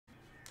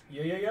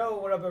Yo, yo, yo,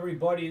 what up,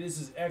 everybody?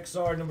 This is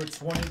XR number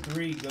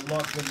 23. Good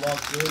luck, good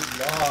luck, good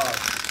luck.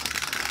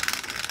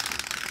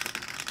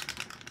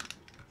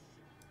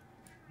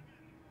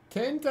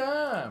 10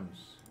 times.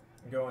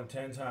 I'm going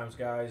 10 times,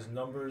 guys.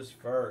 Numbers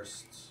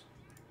first.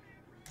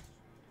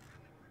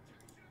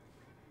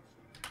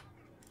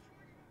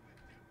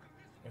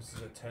 This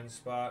is a 10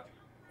 spot.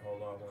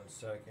 Hold on 1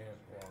 second.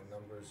 Wrong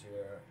numbers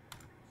here.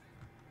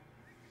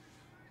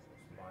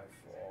 It's my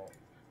fault.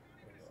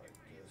 Like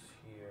this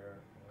here.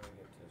 Let me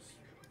get this.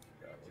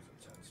 That was a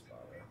 10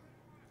 spotter.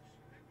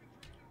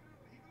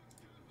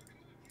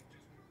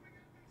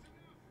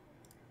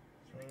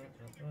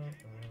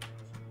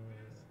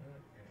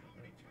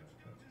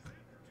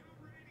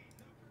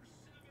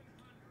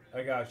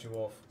 I got you,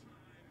 Wolf.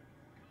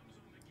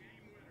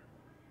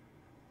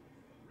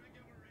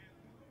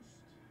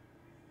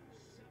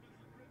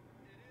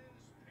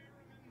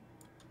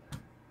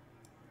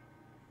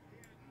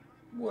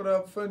 What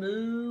up,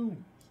 Fanu?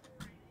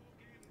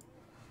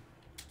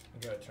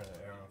 You gotta turn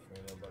the air on for me,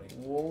 though, buddy.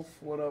 Wolf,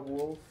 what up,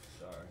 Wolf?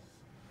 Sorry.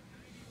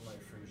 I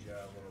might freeze you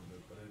out a little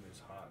bit, but it is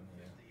hot in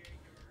here.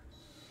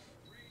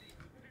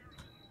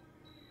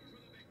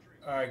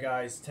 Alright,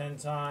 guys, 10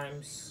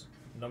 times.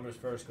 Numbers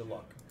first, good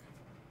luck.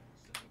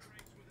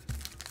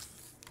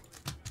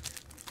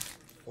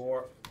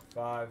 4,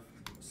 5,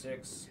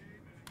 6,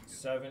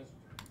 7,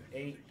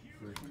 8,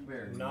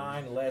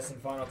 9. Last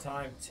and final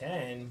time,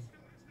 10.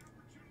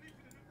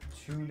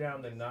 2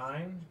 down to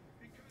 9.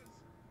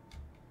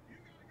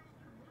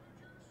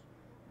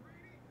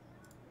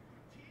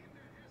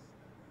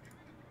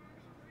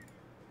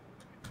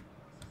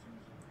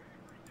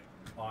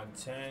 On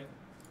 10.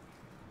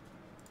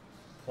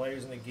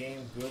 Players in the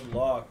game, good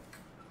luck.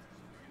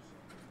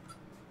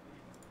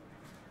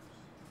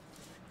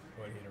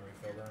 Go ahead and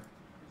refill that.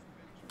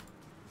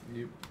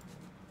 Yep.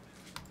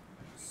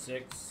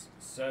 6,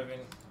 7,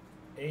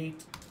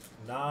 8,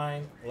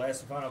 9.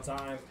 Last and final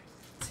time,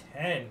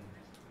 10.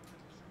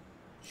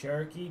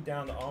 Cherokee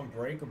down to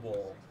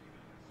Unbreakable.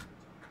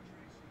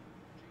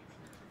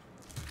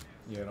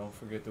 Yeah, don't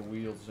forget the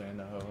wheels and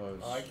the ho-hos.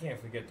 Oh, I can't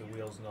forget the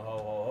wheels and the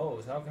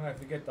ho-ho-hos. How can I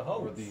forget the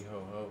hose? Or the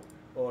ho-ho.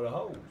 Or the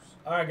hose.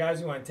 Alright,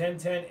 guys, we went 10,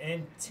 10,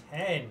 and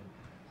 10.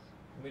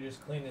 Let me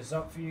just clean this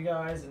up for you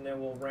guys, and then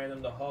we'll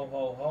random the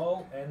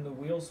ho-ho-ho and the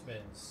wheel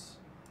spins.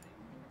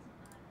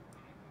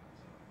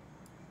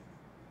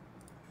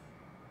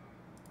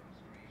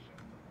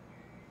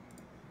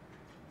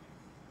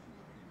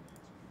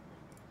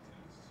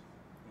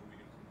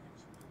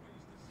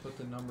 Put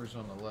the numbers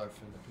on the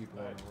left and the people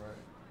on the right.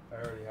 I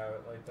already have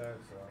it like that,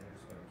 so I'm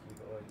just going to keep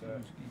it like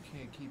that. You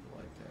can't keep it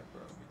like that,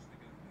 bro.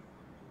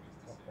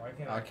 Why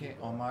can't I keep can't,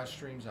 it on like my that?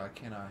 streams, I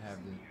cannot have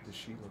the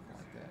sheet look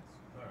like that.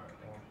 Alright,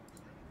 well.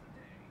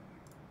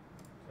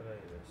 Today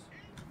it is.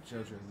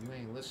 Jojo, you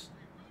ain't listening.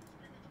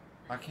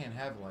 I can't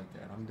have it like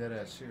that. I'm dead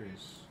ass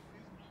serious.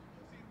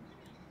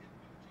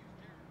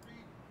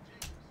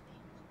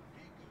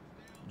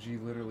 G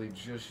literally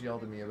just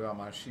yelled at me about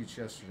my sheets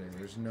yesterday.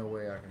 There's no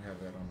way I can have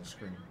that on the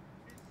screen.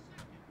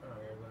 Alright,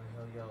 well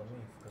then he'll yell at me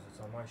because it's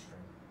on my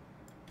stream.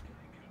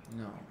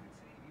 No.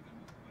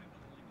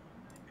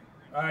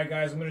 Alright,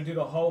 guys, I'm going to do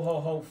the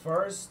ho-ho-ho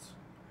first.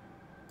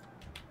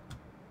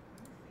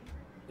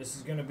 This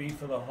is going to be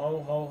for the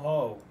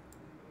ho-ho-ho.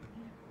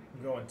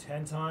 I'm going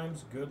 10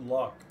 times. Good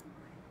luck.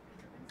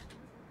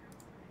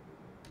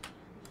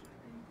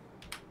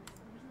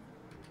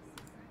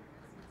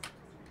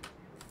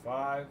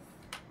 Five,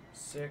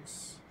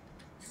 6,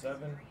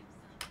 7,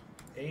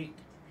 8,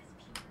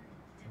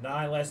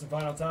 9. Last and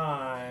final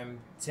time.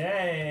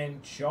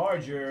 10.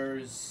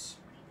 Chargers.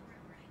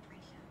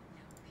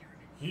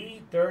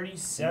 Heat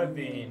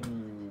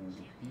 37.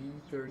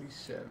 Heat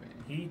 37.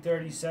 Heat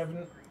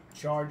 37.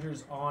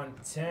 Chargers on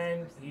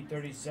 10. Heat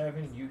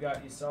 37. You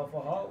got yourself a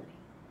ho.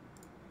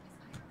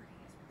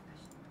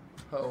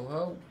 Ho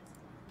ho.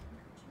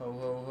 Ho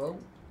ho ho.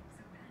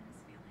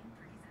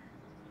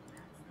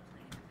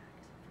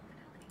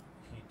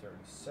 Heat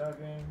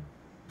 37.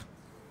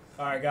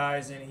 Alright,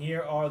 guys, and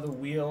here are the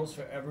wheels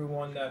for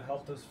everyone that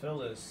helped us fill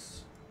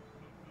this.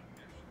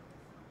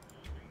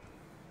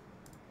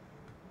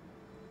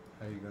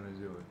 How you gonna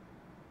do it?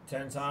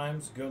 10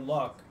 times. Good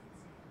luck.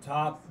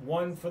 Top.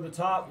 1 for the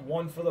top,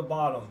 1 for the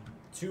bottom.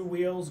 2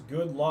 wheels.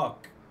 Good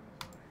luck.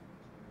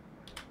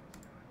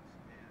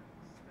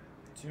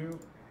 2,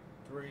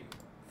 3, 4,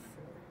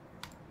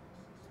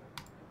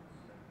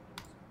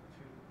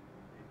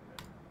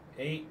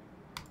 8,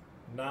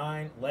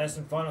 9. Last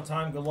and final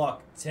time. Good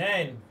luck.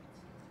 10.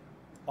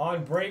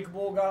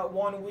 Unbreakable got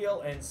 1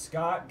 wheel, and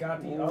Scott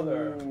got the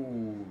other.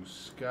 Ooh,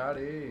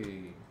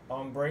 Scotty.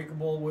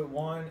 Unbreakable with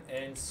 1,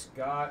 and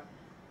Scott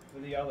for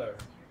the other.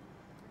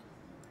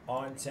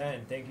 On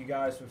 10. Thank you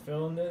guys for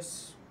filling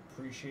this.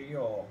 Appreciate you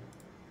all.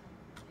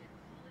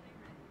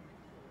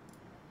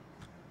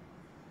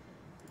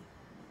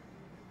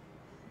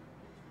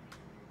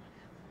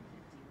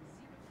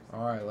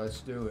 All right, let's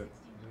do it.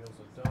 Wheels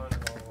are done.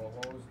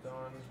 Ho-ho-ho's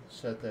done.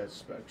 Set that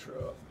Spectra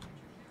up.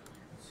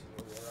 Let's see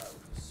where we're at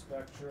with the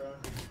Spectra.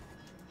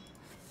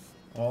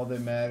 All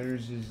that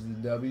matters is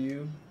the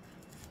W.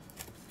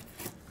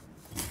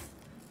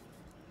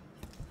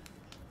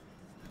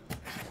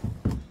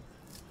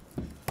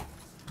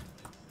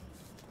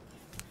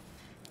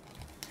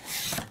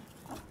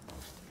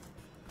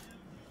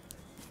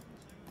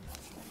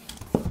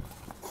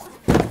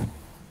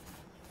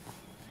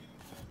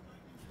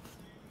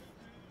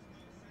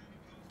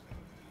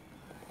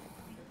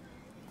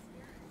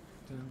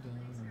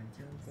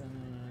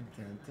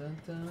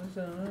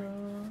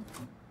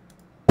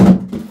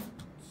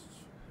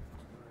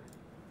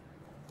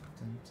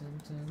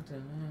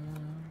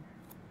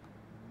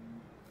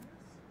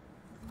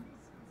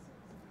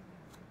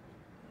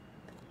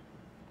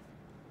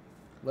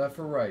 Left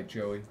or right,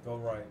 Joey? Go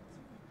right.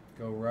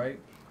 Go right.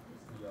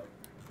 Yep.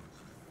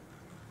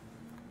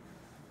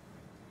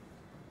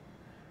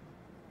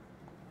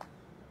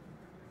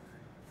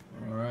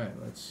 All right,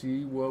 let's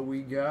see what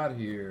we got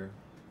here.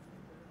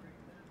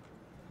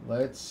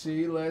 Let's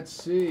see, let's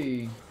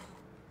see.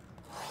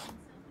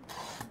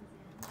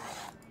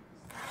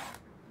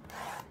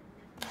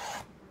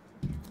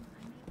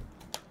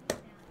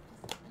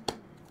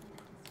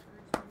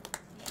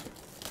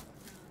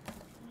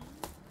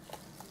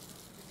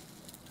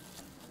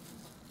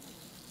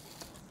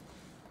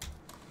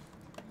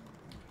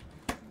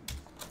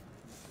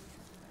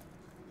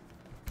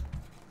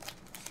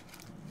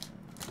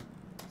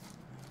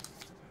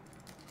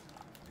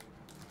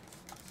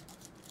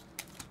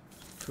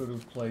 Could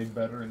have played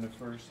better in the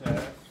first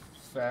half.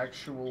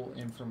 Factual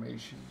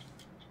information.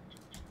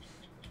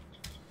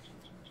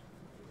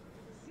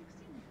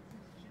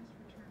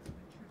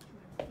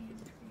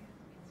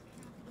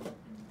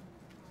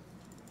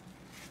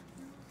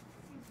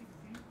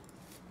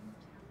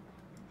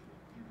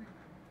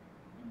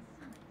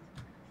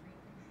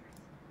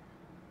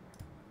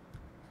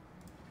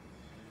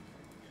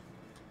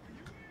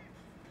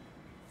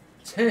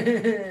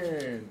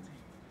 Ten.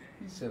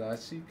 He said, I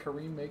see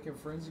Kareem making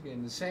friends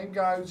again. The same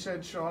guy who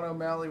said Sean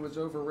O'Malley was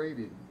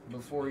overrated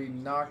before he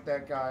knocked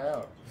that guy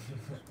out.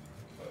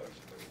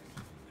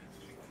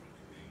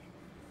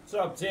 What's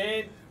up,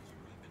 Ted?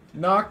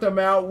 Knocked him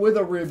out with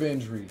a rib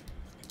injury.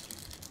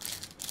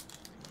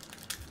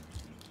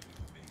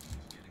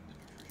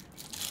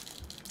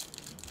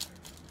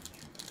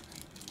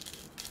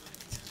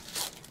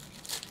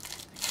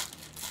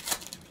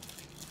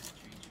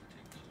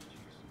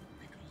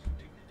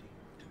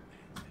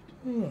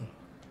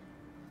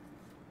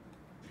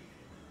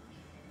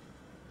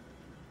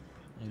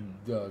 And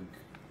Doug.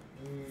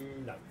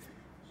 No.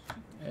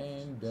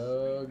 And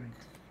Doug.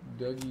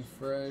 Dougie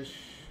Fresh.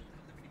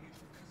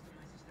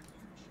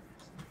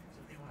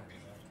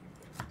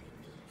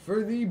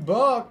 For the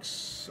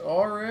Bucks,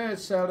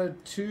 RS out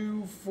of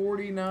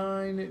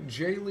 249,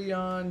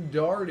 Jalen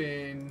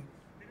Darden.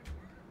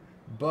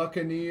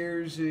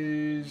 Buccaneers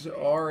is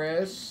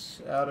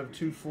RS out of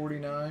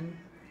 249.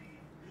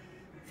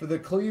 For the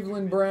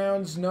Cleveland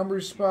Browns, number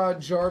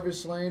spot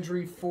Jarvis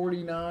Landry,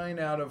 49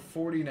 out of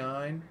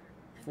 49.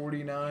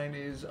 49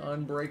 is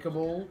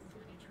unbreakable.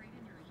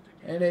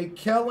 And a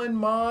Kellen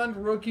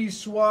Mond rookie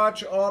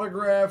swatch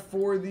autograph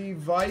for the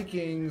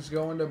Vikings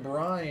going to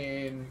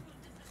Brian.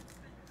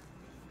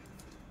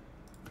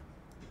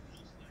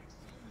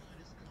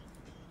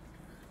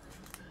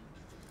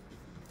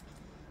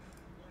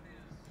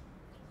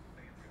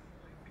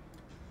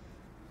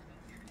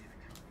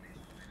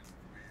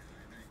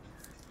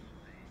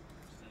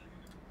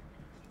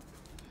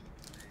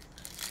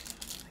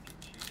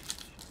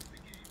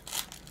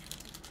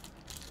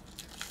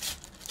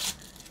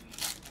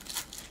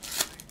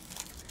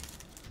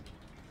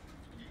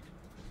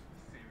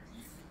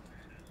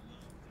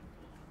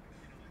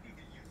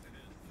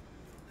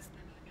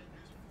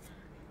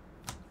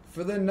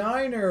 For the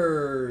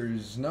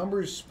Niners,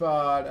 number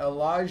spot,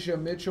 Elijah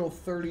Mitchell,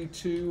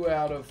 32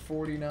 out of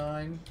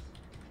 49.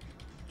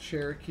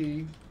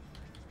 Cherokee.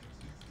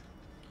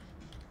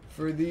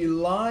 For the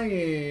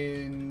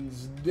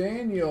Lions,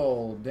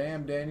 Daniel,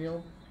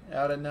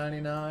 out of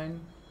 99.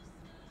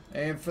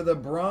 And for the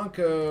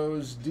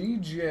Broncos,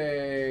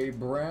 DJ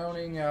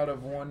Browning out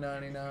of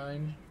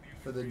 199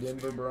 for the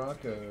Denver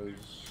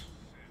Broncos.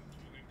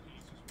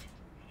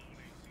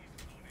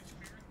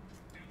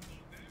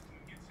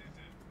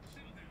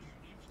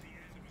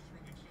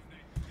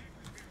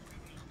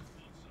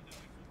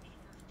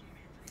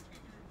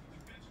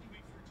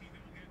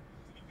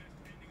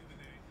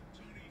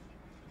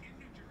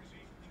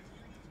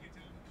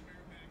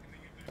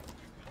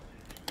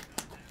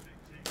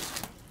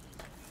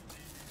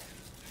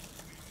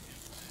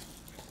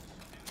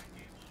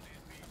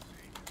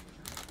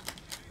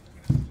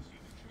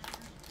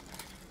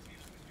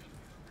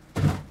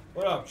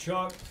 What up,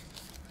 Chuck?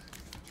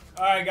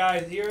 Alright,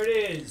 guys, here it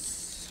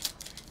is.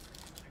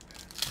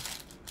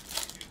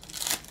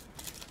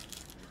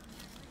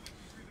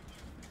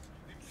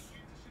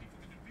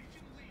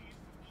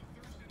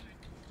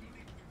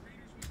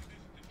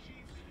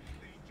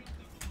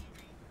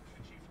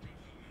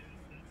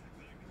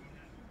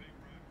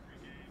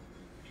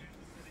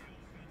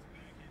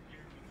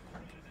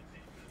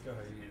 Go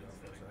ahead, you go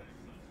first, right?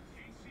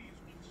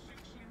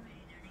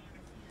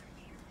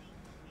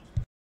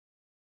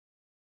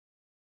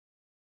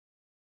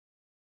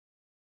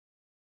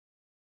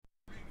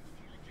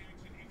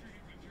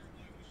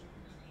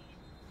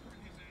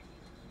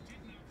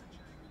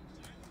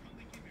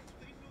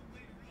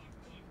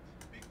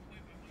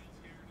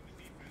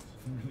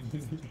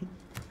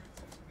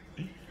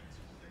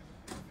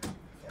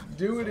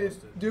 Do it at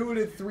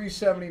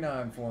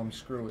 379 for him.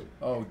 Screw it.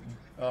 Oh,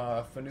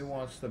 Fanu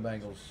wants the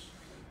Bengals.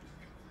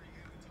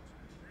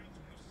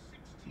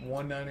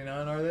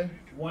 199 are they?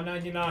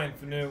 199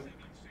 for new.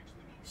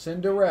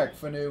 Send direct,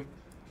 Fanu.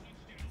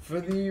 For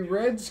the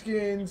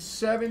Redskins,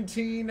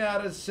 17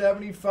 out of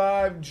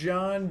 75,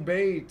 John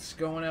Bates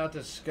going out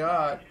to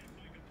Scott.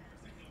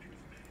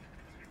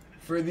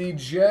 For the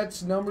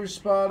Jets, number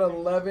spot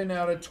 11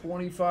 out of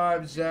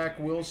 25, Zach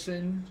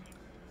Wilson.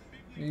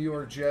 New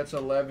York Jets,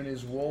 11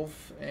 is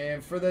Wolf.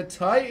 And for the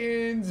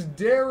Titans,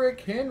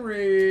 Derrick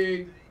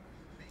Henry.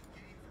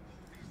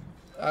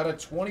 Out of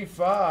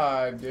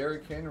 25,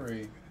 Derrick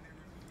Henry.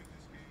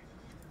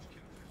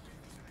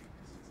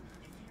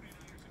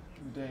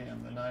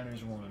 Damn, the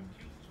Niners won.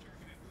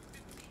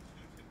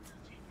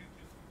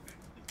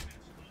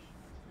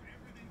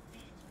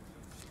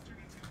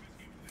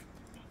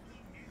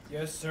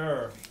 Yes,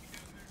 sir.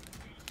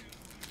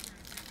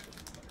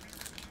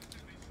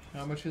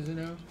 How much is it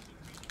now?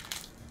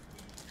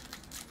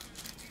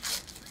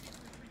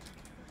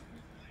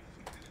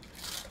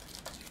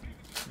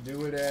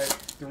 Do it at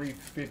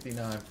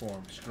 359 for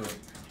him. Screw it.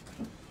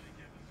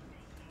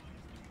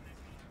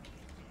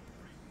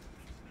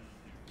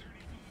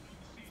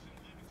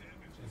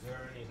 Is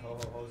there any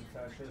ho-ho-hos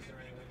attached to this or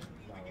anything?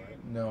 No,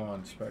 right? No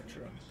on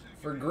Spectrum.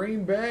 For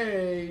Green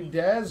Bay,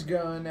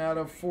 Dazgun out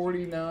of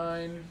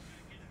 49,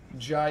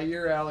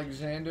 Jair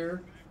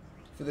Alexander.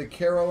 For the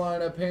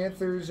Carolina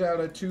Panthers, out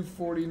of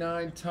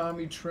 249,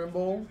 Tommy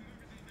Trimble.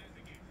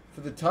 For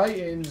the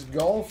Titans,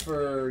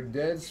 golfer,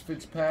 Des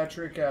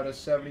Fitzpatrick out of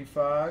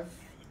 75.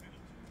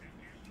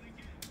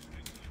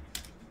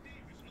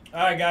 All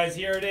right, guys,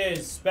 here it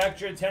is.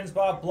 Spectra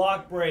 10-spot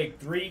block break,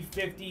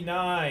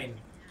 359.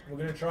 We're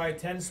going to try a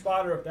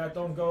 10-spotter. If that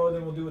don't go,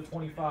 then we'll do a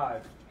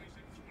 25.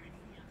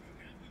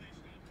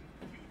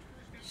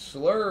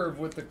 Slurve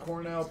with the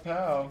Cornell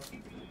Powell.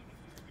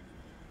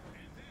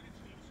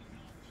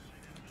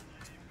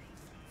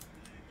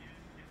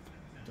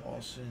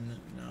 Dawson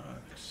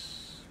Knox.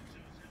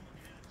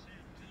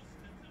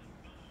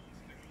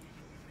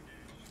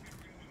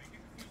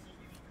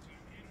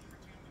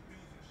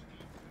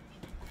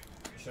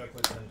 Should I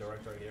put some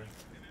direct right here?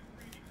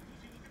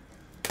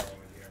 Over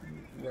here.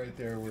 Right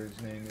there where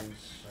his name is.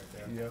 Right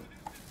there. Yep.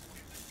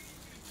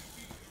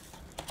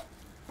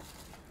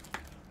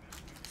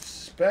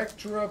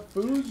 Spectra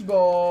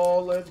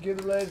Foosball. Let's get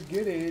it, let's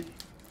get it.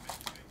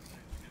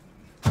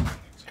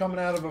 It's coming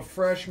out of a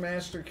fresh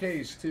master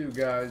case too,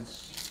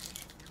 guys.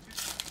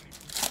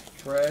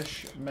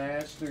 Fresh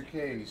master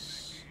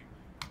case.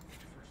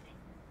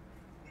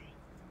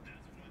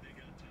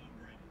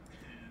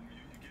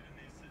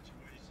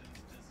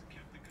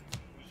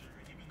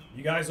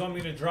 You guys want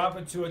me to drop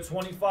it to a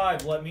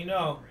 25? Let me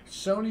know.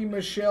 Sony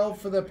Michel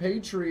for the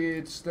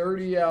Patriots,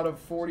 30 out of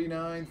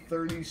 49.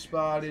 30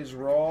 spot is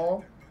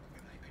Raw.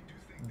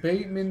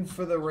 Bateman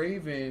for the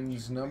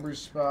Ravens, number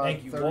spot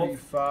Thank you,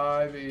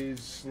 35 is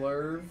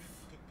Slurve.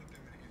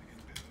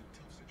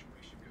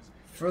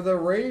 For the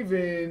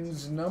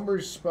Ravens,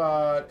 number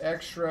spot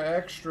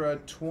extra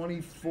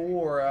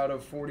 24 out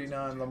of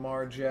 49,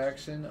 Lamar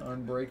Jackson,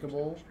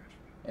 unbreakable.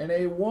 And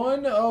a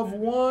 1 of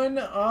 1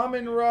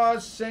 Amon-Ra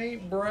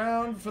St.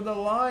 Brown for the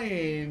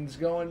Lions,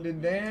 going to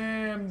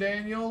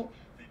Daniel.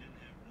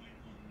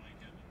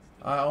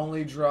 I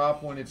only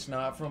drop when it's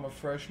not from a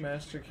fresh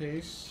master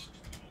case.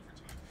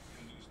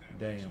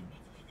 Damn.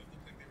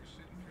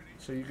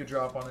 So you could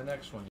drop on the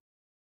next one.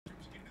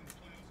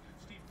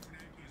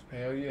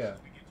 Hell yeah.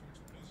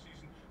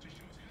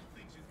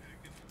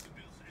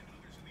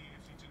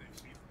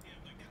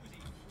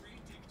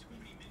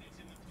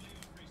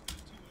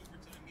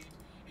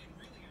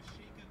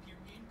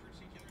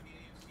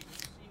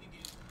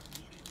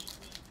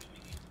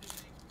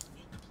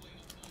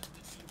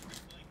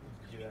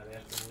 Do that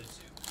afterwards.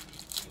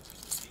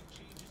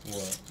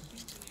 What?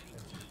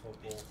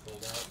 Football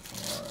filled out.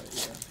 Alright,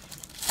 yeah.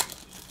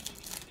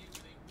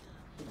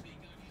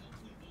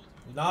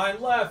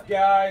 9 left,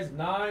 guys.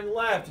 9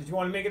 left. If you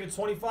want to make it a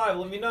 25,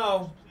 let me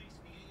know.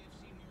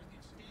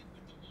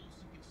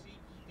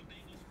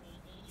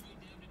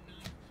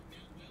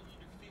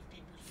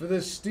 For the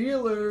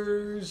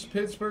Steelers,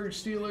 Pittsburgh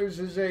Steelers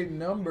is a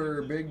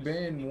number. Big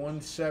Ben,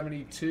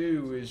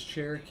 172 is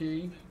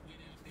Cherokee.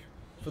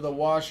 For the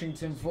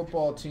Washington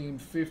football team,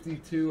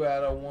 52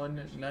 out of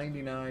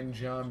 199,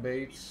 John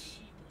Bates,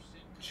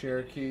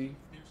 Cherokee.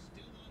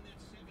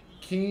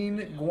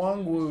 Keen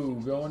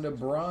Gwangwu going to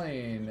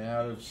Brian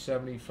out of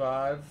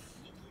 75.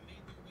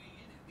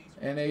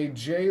 And a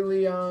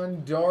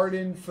Jalen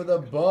Darden for the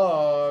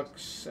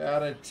Bucks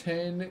out of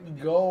 10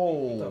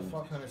 gold. What the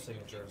fuck kind of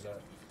signature is that?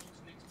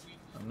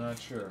 I'm not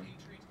sure.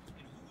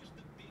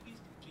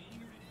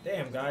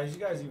 Damn, guys.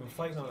 You guys even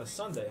fighting on a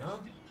Sunday, huh?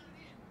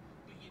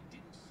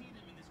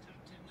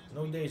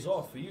 No days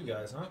off for you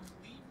guys, huh?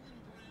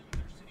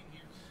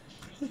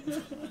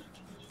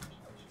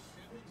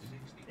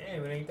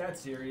 Damn, it ain't that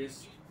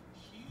serious.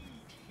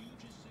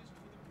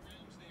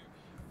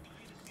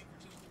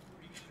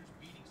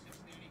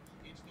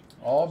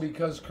 All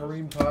because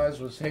Kareem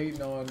Pies was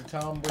hating on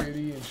Tom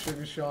Brady and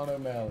Sugar Sean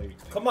O'Malley.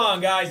 Come on,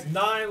 guys.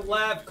 9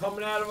 left,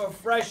 coming out of a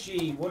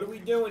freshie. What are we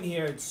doing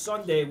here? It's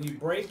Sunday. We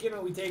breaking or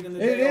are we taking the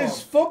day off? It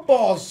is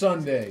football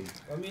Sunday.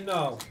 Let me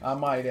know. I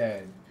might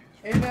add.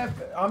 And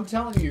I'm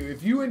telling you,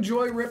 if you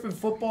enjoy ripping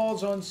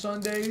footballs on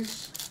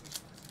Sundays,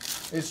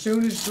 as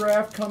soon as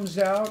draft comes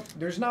out,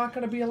 there's not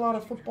going to be a lot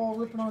of football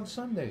ripping on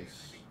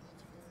Sundays.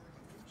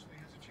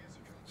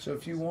 So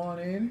if you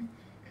want in,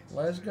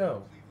 let's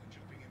go.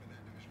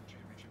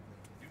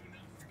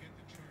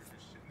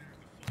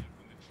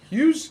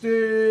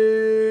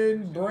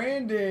 Houston,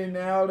 Brandon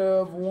out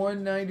of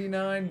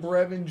 199,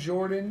 Brevin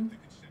Jordan.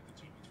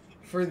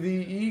 For the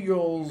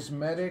Eagles,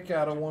 Medic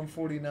out of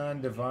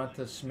 149,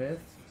 Devonta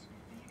Smith.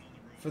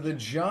 For the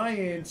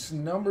Giants,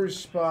 number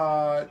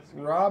spot,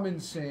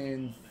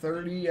 Robinson,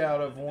 30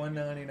 out of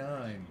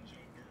 199.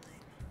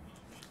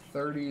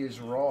 30 is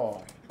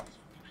raw.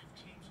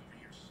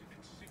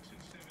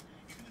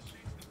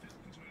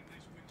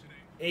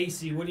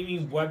 AC, what do you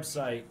mean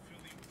website?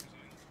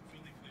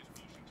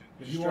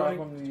 Just drop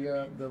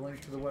them the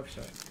link to the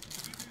website.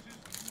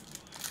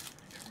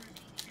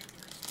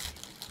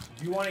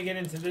 If you want to get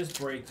into this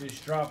break,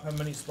 just drop how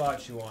many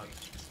spots you want.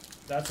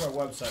 That's our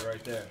website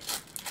right there.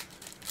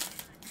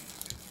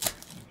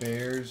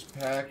 Bears,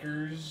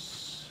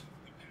 Packers.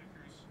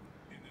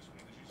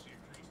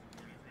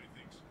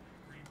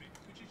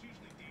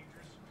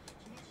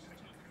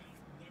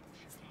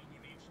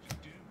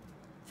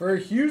 For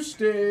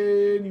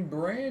Houston,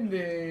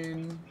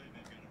 Brandon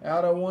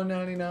out of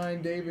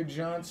 199, David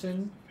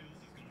Johnson.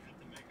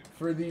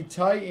 For the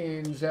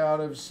Titans, out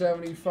of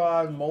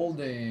 75,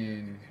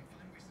 Molden.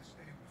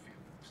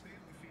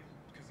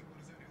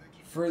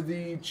 For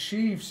the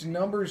Chiefs,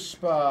 number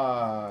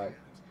spot,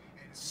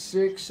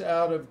 6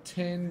 out of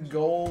 10,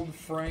 gold,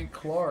 Frank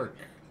Clark.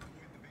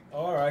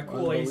 All right,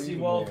 cool, AC.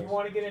 Well, if you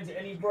want to get into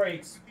any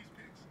breaks.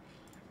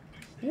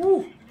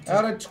 Woo!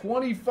 Out of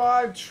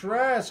 25,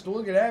 Trask.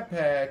 Look at that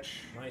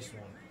patch. Nice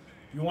one.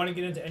 If you want to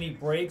get into any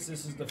breaks,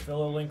 this is the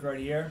filler link right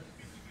here.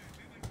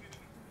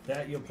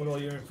 That you'll put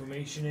all your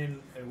information in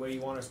and where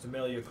you want us to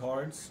mail your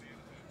cards.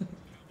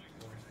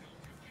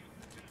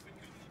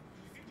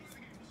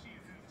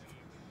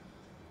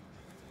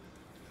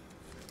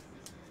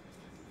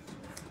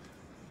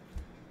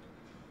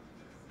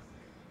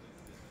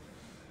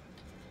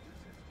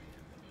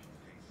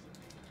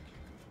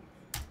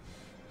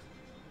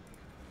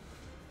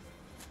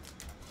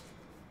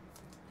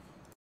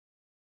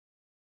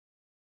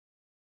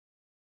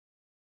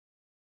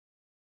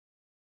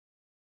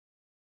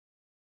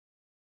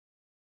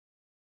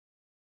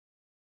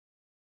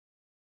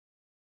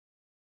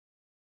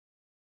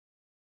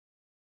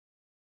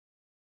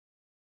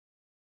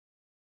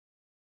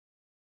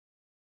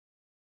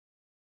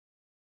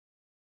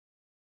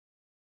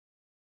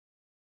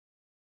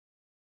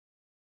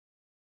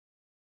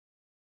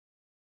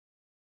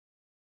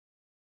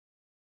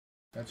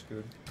 That's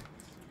good.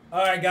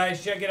 All right,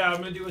 guys, check it out.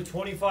 I'm going to do a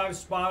 25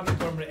 spot, but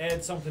I'm going to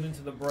add something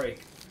into the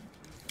break.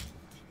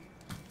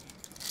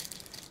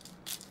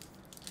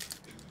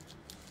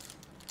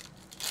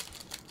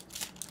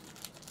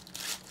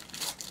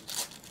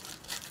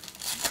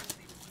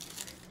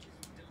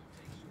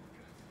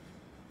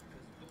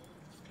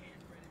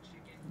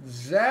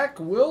 Zach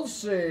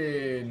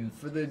Wilson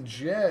for the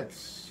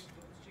Jets.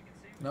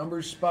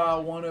 Number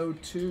spot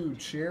 102,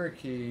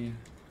 Cherokee.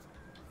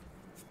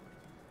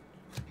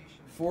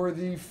 For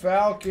the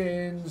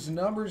Falcons,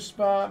 number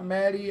spot,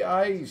 Matty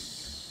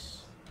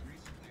Ice.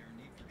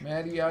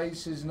 Matty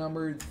Ice is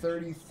numbered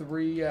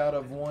 33 out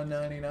of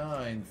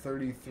 199.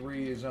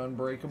 33 is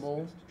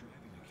unbreakable.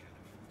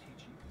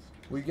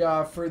 We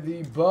got for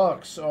the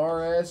Bucks,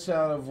 RS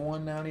out of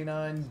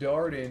 199,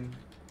 Darden.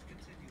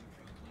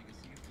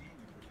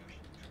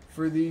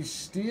 For the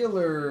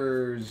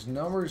Steelers,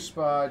 number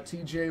spot,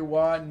 TJ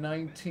Watt,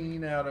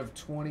 19 out of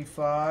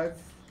 25.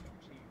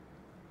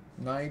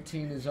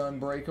 19 is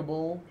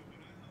unbreakable.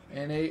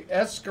 And a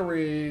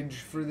Escaridge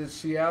for the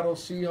Seattle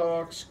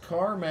Seahawks,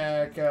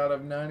 Carmack out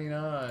of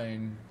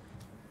 99.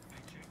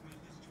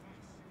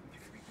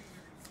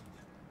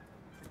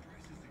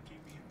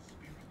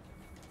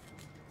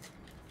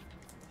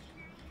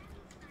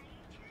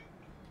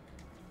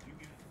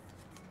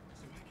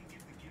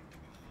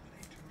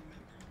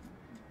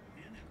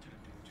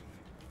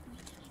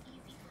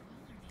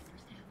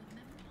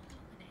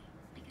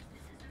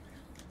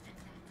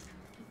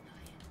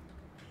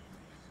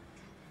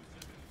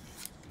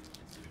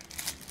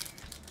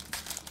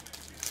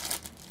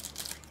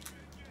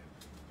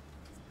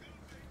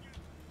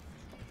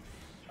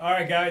 All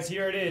right, guys,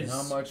 here it is.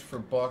 How much for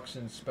Bucks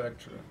and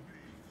Spectra?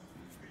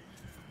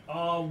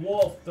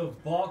 Wolf, the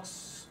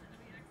Bucks.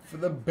 For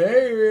the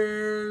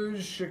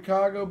Bears,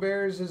 Chicago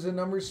Bears is a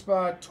number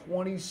spot,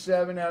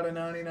 27 out of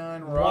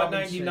 99.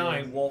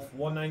 199, Wolf,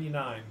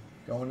 199.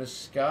 Going to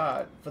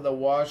Scott. For the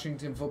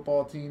Washington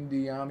football team,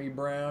 De'Ami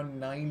Brown,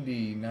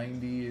 90.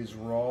 90 is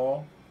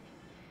raw.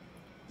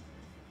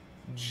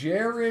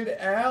 Jared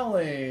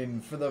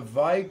Allen for the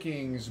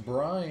Vikings,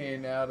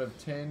 Brian out of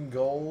 10,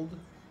 gold.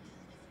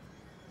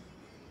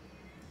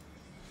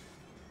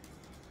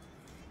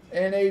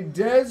 And a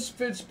Dez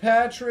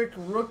Fitzpatrick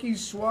rookie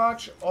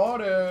swatch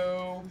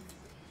auto.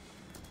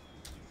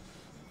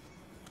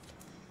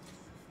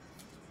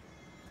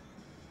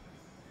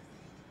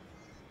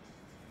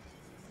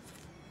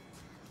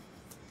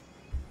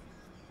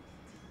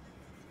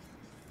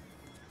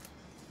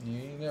 The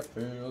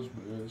NFL's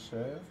best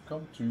have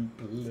come to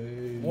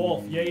play.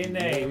 Wolf, yay or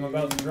nay? I'm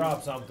about to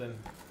drop something.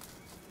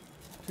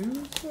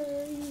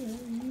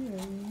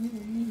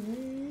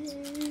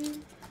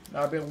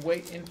 I've been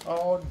waiting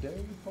all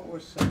day for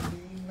Sunday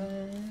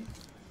night.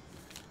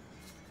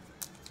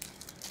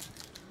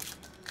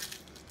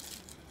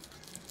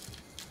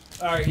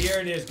 Alright, here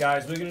it is,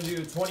 guys. We're going to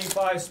do a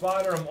 25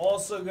 spotter. I'm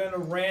also going to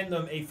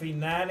random a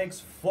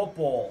Fanatics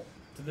football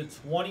to the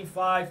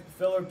 25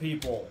 filler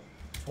people.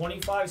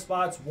 25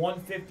 spots,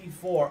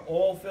 154.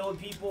 All filler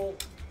people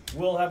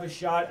will have a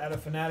shot at a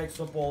Fanatics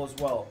football as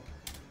well.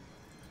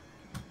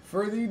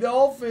 For the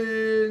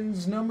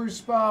Dolphins, number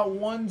spot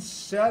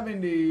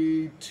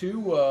 170,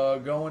 Tua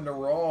going to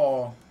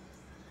Raw.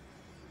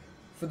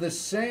 For the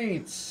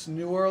Saints,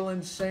 New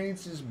Orleans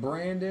Saints is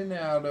Brandon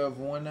out of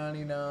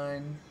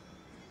 199.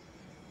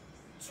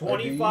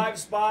 25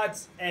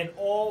 spots, and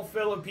all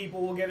filler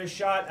people will get a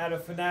shot at a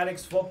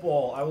Fanatics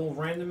football. I will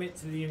random it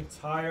to the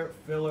entire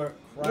filler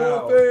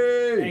crowd.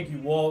 Wolfie! Thank you,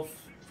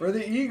 Wolf. For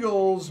the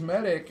Eagles,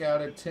 Medic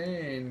out of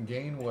 10,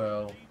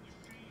 Gainwell.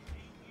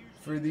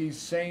 For the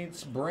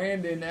Saints,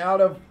 Brandon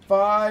out of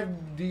 5,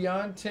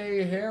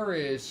 Deontay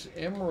Harris,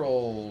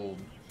 Emerald.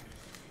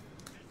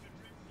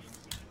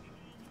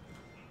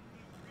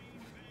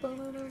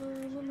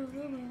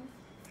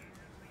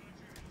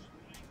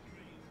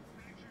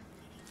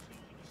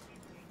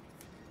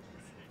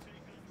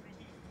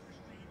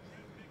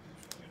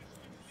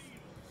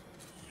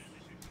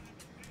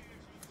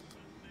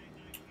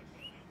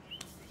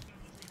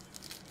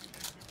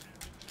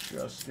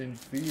 Justin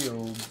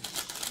Fields.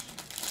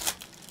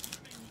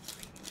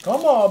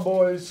 Come on,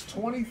 boys.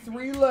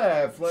 23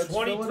 left. Let's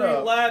fill it 23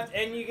 up. left,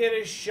 and you get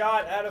a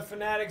shot at a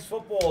Fanatics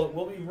football. It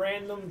will be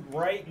random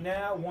right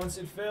now once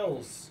it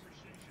fills.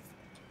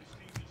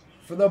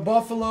 For the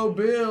Buffalo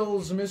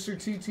Bills, Mr.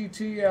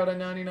 TTT out of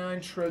 99,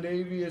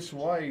 Tre'Davious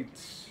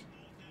White.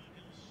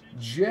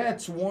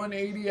 Jets,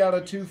 180 out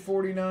of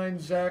 249,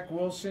 Zach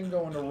Wilson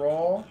going to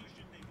Raw.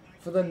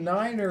 For the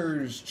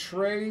Niners,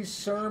 Trey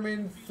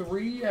Sermon,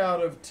 3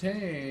 out of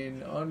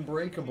 10,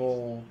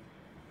 Unbreakable.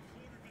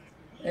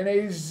 And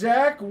a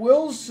Zach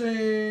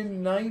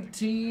Wilson,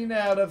 19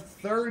 out of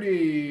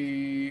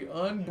 30,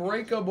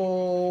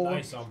 Unbreakable.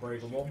 Nice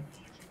Unbreakable.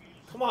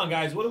 Come on,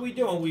 guys. What are we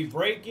doing? We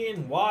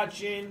breaking,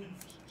 watching.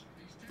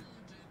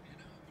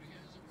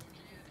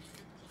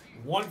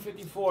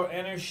 154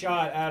 and a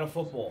shot out of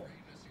football.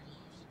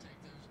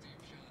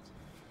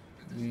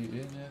 The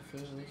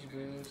NFL's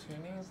best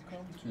have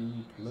come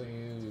to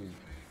play.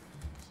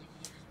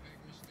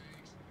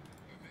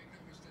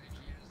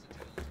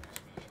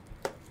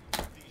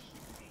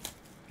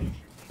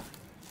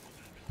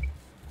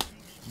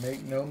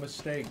 Make no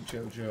mistake,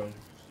 JoJo.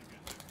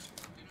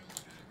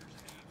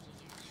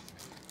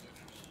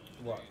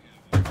 What?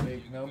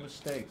 Make no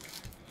mistake.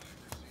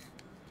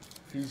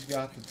 He's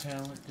got the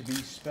talent to be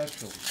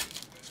special.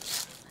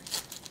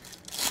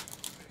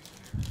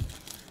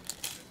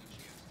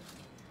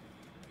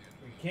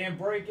 We can't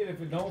break it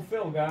if it don't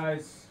fill,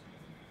 guys.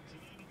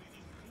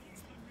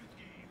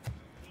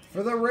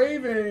 For the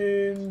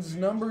Ravens,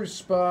 number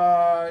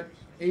spot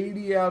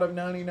 80 out of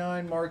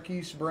 99,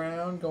 Marquise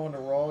Brown going to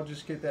Raw.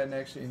 Just get that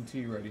next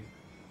NT ready.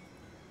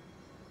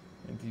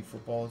 NT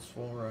football is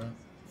full, right?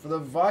 For the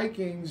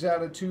Vikings,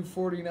 out of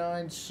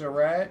 249,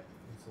 Surratt.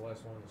 That's the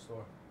last one in the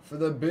store. For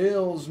the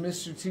Bills,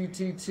 Mr.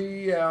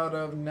 TTT out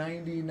of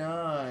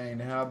 99.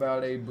 How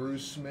about a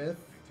Bruce Smith?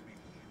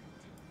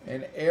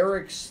 And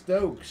Eric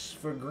Stokes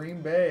for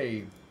Green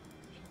Bay.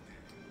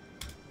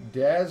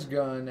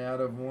 Dazgun out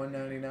of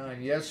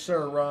 199. Yes,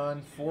 sir,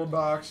 Ron. 4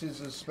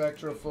 boxes of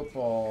Spectra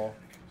football.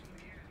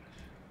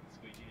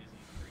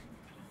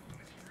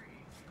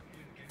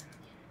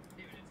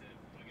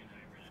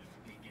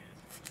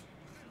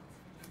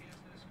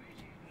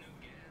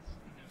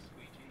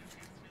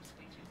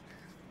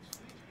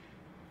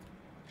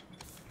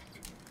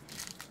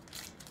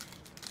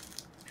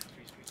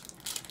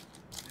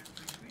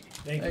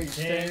 Thanks,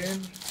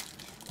 Stan.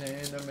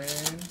 Stan the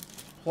man.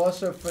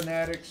 Plus a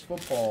Fanatics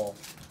football.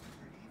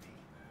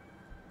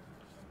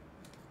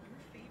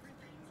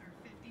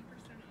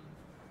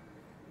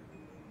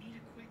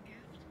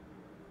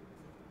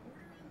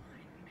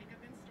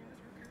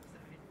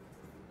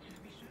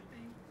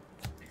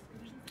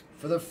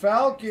 For the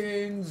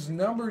Falcons,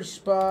 number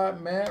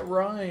spot, Matt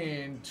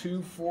Ryan,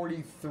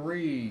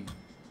 243.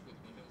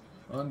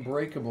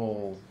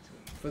 Unbreakable.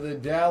 For the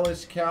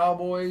Dallas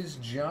Cowboys,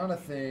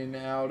 Jonathan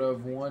out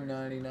of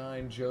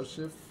 199,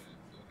 Joseph.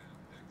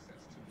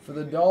 For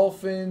the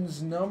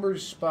Dolphins, number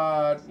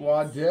spot,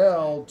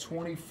 Waddell,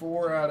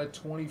 24 out of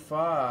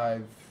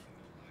 25.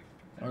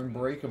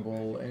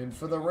 Unbreakable. And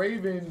for the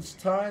Ravens,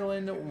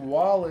 Tylan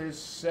Wallace,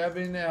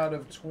 7 out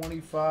of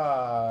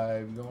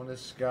 25. Going to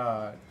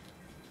Scott.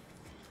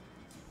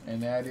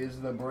 And that is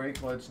the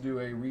break. Let's do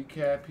a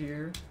recap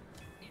here.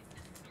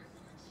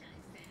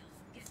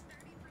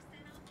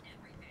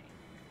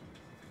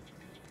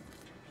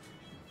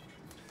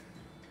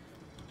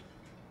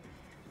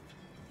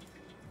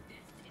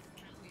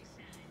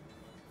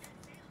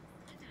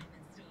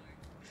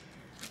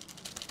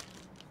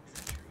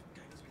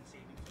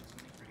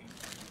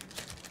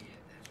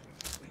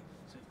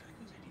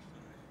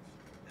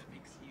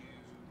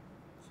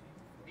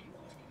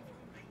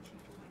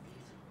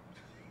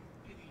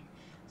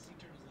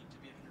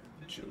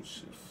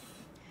 Joseph.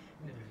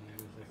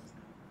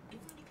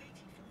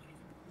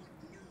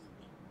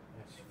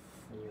 That's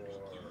 4.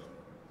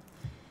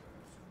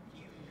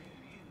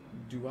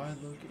 Do I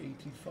look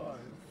 85?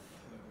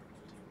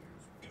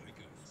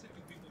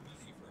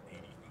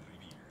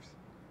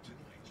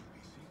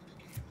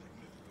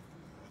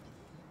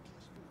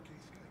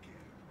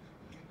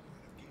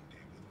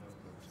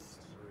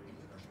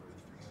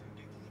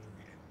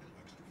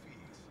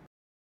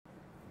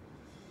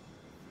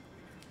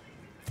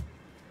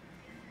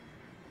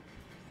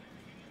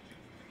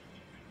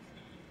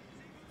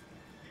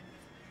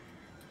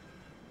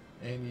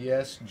 And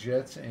yes,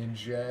 Jets and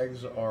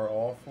Jags are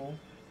awful.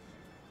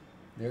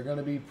 They're going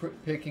to be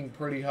picking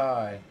pretty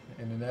high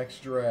in the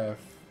next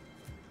draft.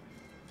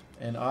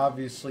 And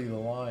obviously the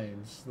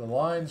Lions. The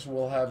Lions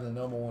will have the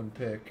 #1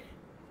 pick.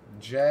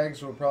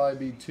 Jags will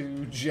probably be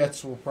 2.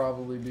 Jets will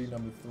probably be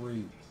number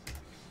 3.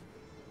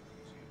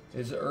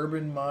 Is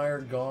Urban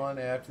Meyer gone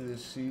after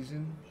this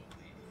season?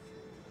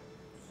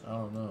 I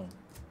don't know.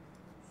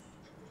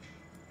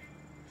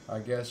 I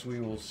guess we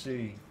will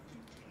see.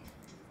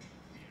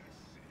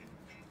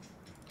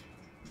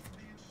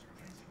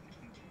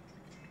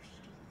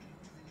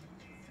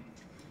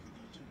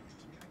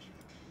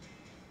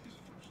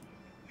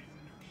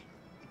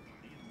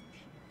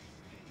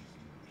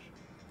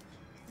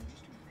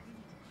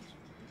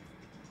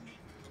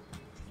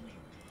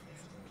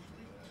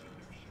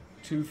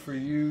 Two for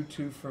you,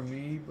 2 for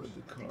me, but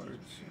the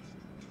cards.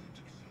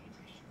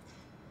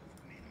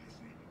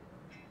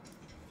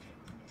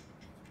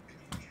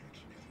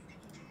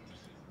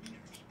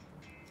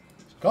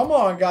 Come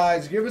on,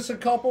 guys. Give us a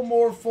couple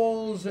more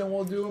fulls and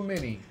we'll do a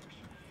mini.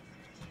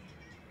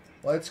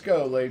 Let's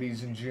go,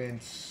 ladies and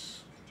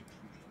gents.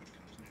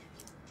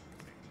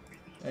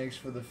 Thanks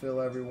for the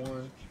fill,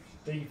 everyone.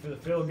 Thank you for the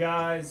fill,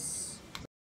 guys.